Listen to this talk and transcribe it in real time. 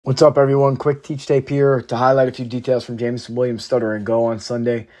What's up, everyone? Quick teach tape here to highlight a few details from Jameson Williams' stutter and go on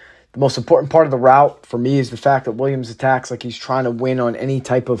Sunday. The most important part of the route for me is the fact that Williams attacks like he's trying to win on any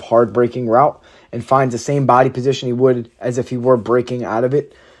type of hard breaking route and finds the same body position he would as if he were breaking out of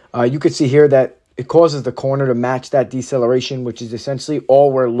it. You could see here that it causes the corner to match that deceleration, which is essentially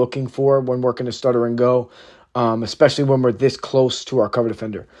all we're looking for when working a stutter and go, especially when we're this close to our cover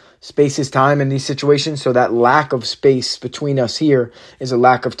defender. Space is time in these situations, so that lack of space between us here is a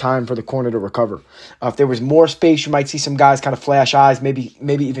lack of time for the corner to recover. If there was more space, you might see some guys kind of flash eyes, maybe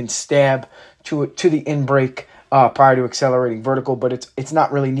even stab to the in break prior to accelerating vertical, but it's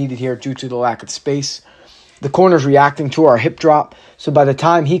not really needed here due to the lack of space. The corner's reacting to our hip drop, so by the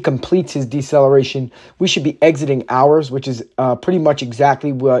time he completes his deceleration, we should be exiting ours, which is pretty much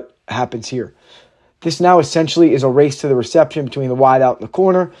exactly what happens here. This now essentially is a race to the reception between the wide out and the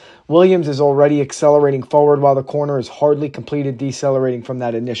corner. Williams is already accelerating forward while the corner is hardly completed decelerating from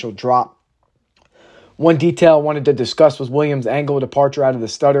that initial drop. One detail I wanted to discuss was Williams' angle of departure out of the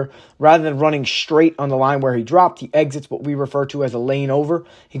stutter. Rather than running straight on the line where he dropped, he exits what we refer to as a lane over.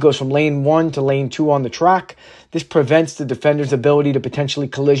 He goes from lane 1 to lane 2 on the track. This prevents the defender's ability to potentially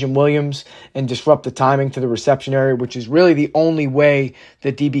collision Williams and disrupt the timing to the reception area, which is really the only way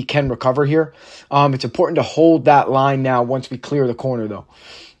that DB can recover here. It's important to hold that line now once we clear the corner, though.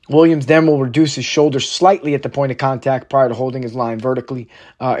 Williams then will reduce his shoulders slightly at the point of contact prior to holding his line vertically.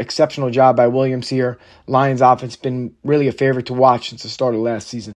 Exceptional job by Williams here. Lions offense been really a favorite to watch since the start of last season.